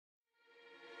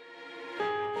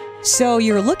So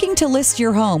you're looking to list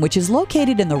your home, which is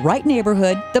located in the right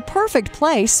neighborhood, the perfect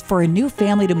place for a new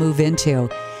family to move into.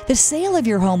 The sale of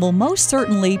your home will most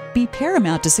certainly be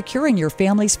paramount to securing your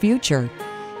family's future.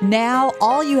 Now,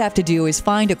 all you have to do is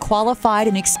find a qualified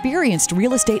and experienced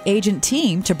real estate agent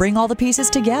team to bring all the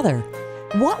pieces together.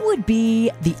 What would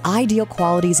be the ideal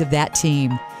qualities of that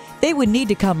team? They would need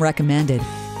to come recommended.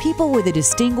 People with a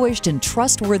distinguished and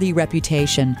trustworthy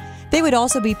reputation. They would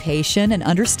also be patient and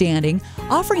understanding,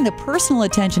 offering the personal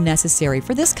attention necessary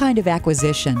for this kind of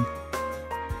acquisition.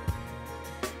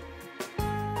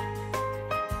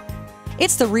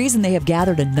 It's the reason they have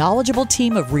gathered a knowledgeable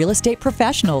team of real estate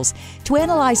professionals to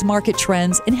analyze market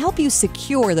trends and help you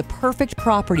secure the perfect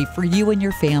property for you and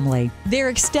your family. Their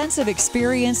extensive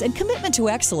experience and commitment to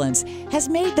excellence has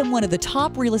made them one of the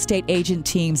top real estate agent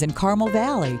teams in Carmel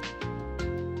Valley.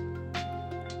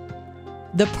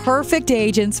 The perfect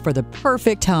agents for the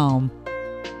perfect home.